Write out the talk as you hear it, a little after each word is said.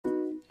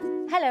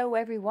Hello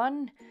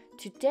everyone,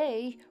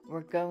 today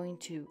we're going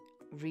to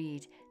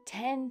read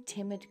 10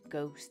 Timid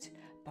Ghosts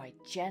by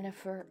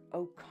Jennifer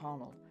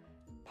O'Connell,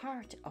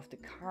 part of the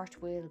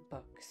Cartwheel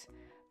books,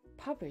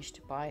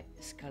 published by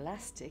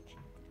Scholastic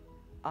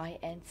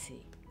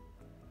Inc.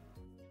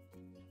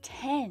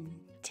 10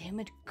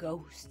 timid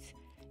ghosts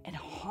in a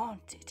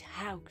haunted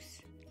house.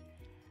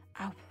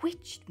 A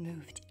witch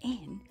moved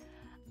in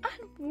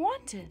and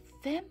wanted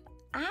them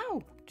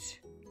out.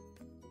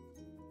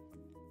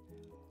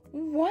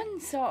 One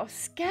saw a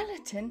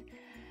skeleton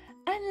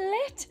and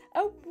let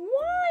a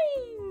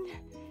whine.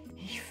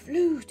 He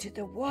flew to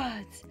the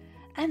woods,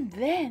 and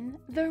then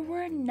there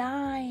were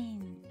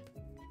 9.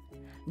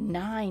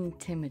 9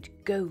 timid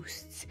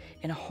ghosts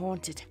in a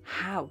haunted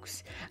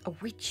house. A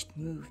witch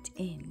moved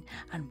in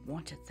and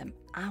wanted them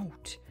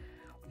out.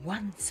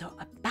 One saw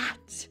a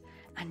bat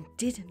and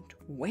didn't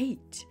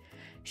wait.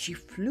 She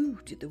flew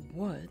to the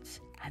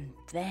woods, and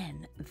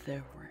then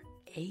there were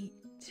 8.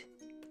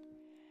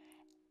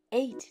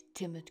 8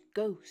 timid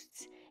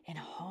ghosts in a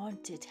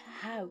haunted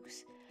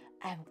house.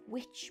 A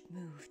witch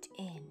moved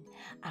in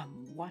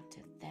and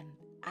wanted them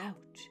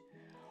out.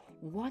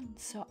 One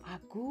saw a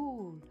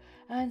ghoul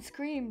and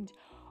screamed,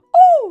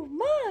 "Oh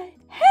my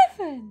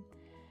heaven!"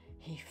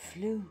 He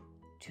flew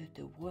to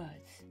the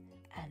woods,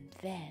 and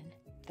then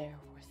there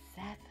were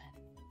 7.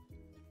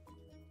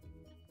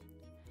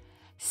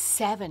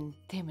 7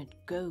 timid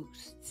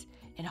ghosts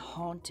in a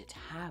haunted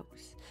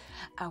house.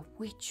 A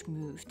witch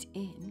moved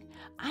in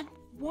and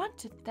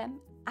wanted them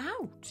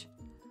out.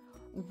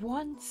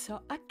 One saw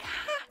a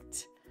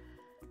cat.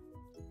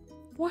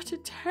 What a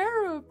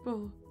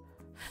terrible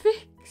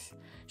fix!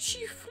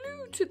 She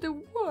flew to the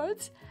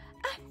woods,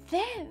 and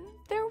then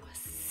there was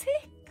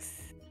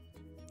 6.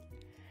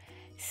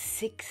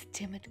 6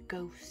 timid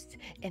ghosts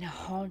in a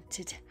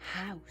haunted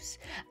house.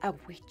 A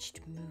witch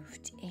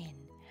moved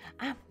in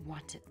and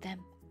wanted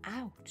them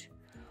out.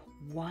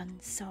 One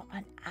saw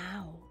an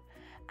owl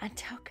and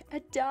took a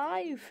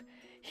dive.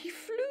 He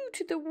flew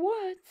to the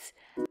woods,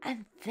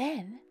 and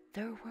then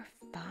there were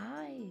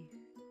 5.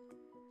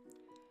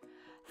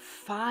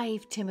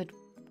 5 timid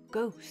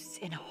ghosts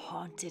in a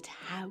haunted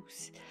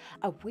house.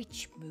 A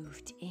witch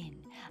moved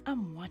in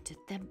and wanted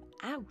them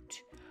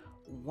out.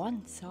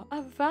 One saw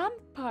a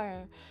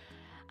vampire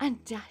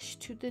and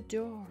dashed to the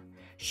door.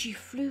 She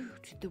flew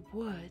to the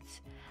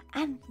woods,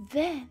 and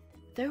then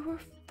there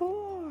were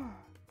 4.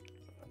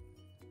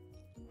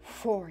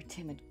 4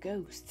 timid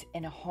ghosts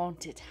in a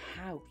haunted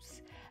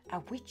house. A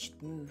witch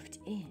moved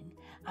in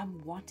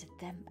and wanted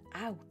them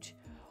out.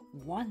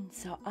 One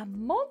saw a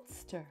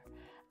monster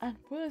and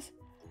was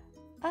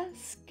as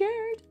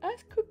scared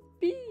as could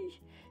be.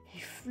 He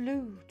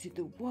flew to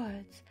the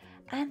woods,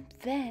 and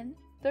then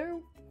there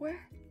were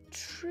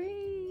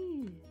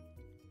 3.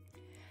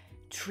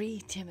 3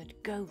 timid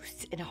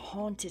ghosts in a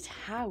haunted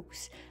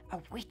house.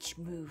 A witch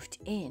moved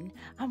in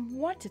and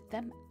wanted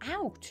them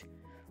out.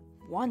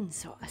 One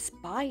saw a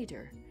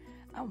spider,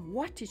 and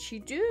what did she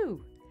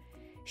do?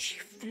 She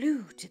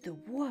flew to the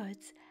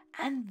woods,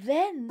 and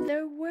then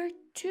there were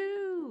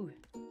 2.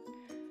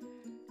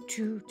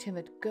 2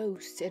 timid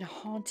ghosts in a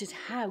haunted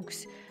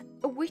house.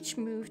 A witch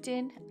moved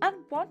in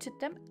and wanted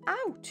them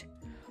out.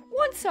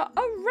 One saw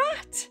a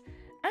rat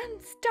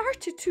and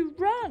started to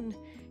run.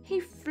 He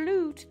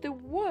flew to the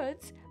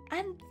woods,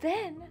 and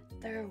then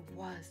there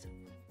was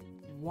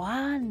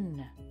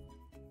 1.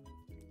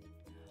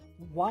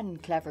 1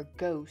 clever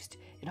ghost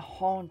in a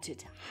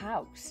haunted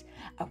house.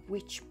 A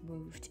witch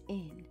moved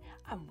in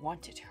and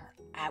wanted her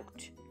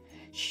out.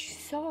 She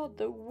saw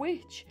the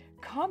witch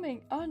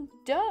coming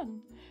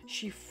undone.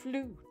 She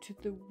flew to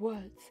the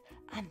woods,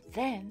 and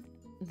then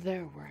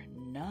there were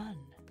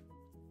none.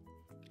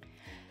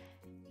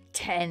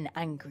 10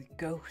 angry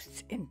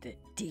ghosts in the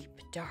deep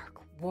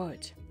dark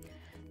wood.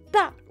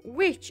 That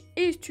witch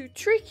is too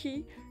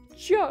tricky,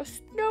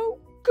 just no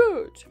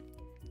good.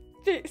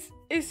 This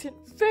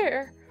isn't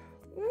fair.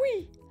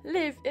 We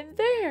live in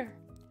there.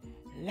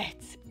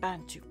 Let's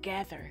band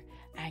together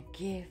and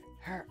give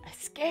her a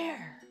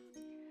scare.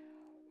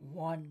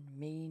 1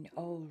 mean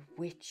old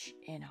witch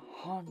in a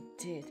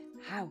haunted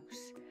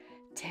house.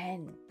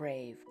 10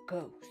 brave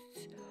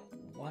ghosts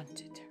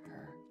wanted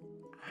her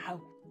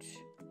out.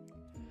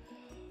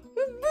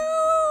 Boo!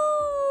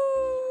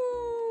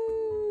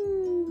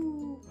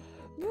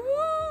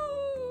 Boo!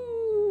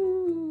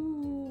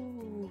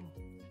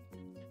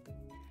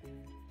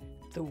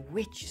 The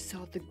witch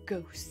saw the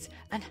ghosts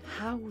and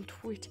howled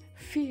with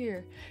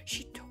fear.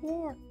 She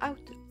tore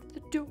out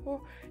the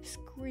door,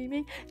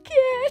 screaming,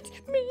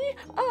 "Get me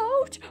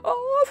out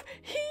of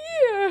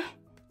here!"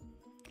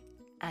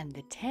 And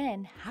the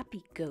 10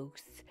 happy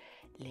ghosts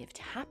lived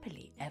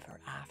happily ever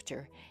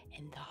after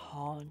in the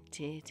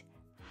haunted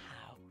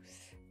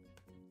house.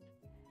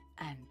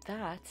 And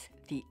that's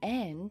the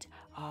end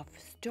of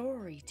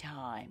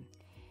Storytime.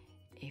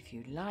 If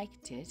you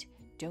liked it,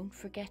 don't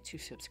forget to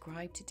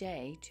subscribe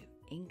today to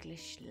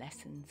English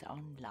Lessons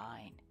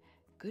Online.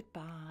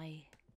 Goodbye.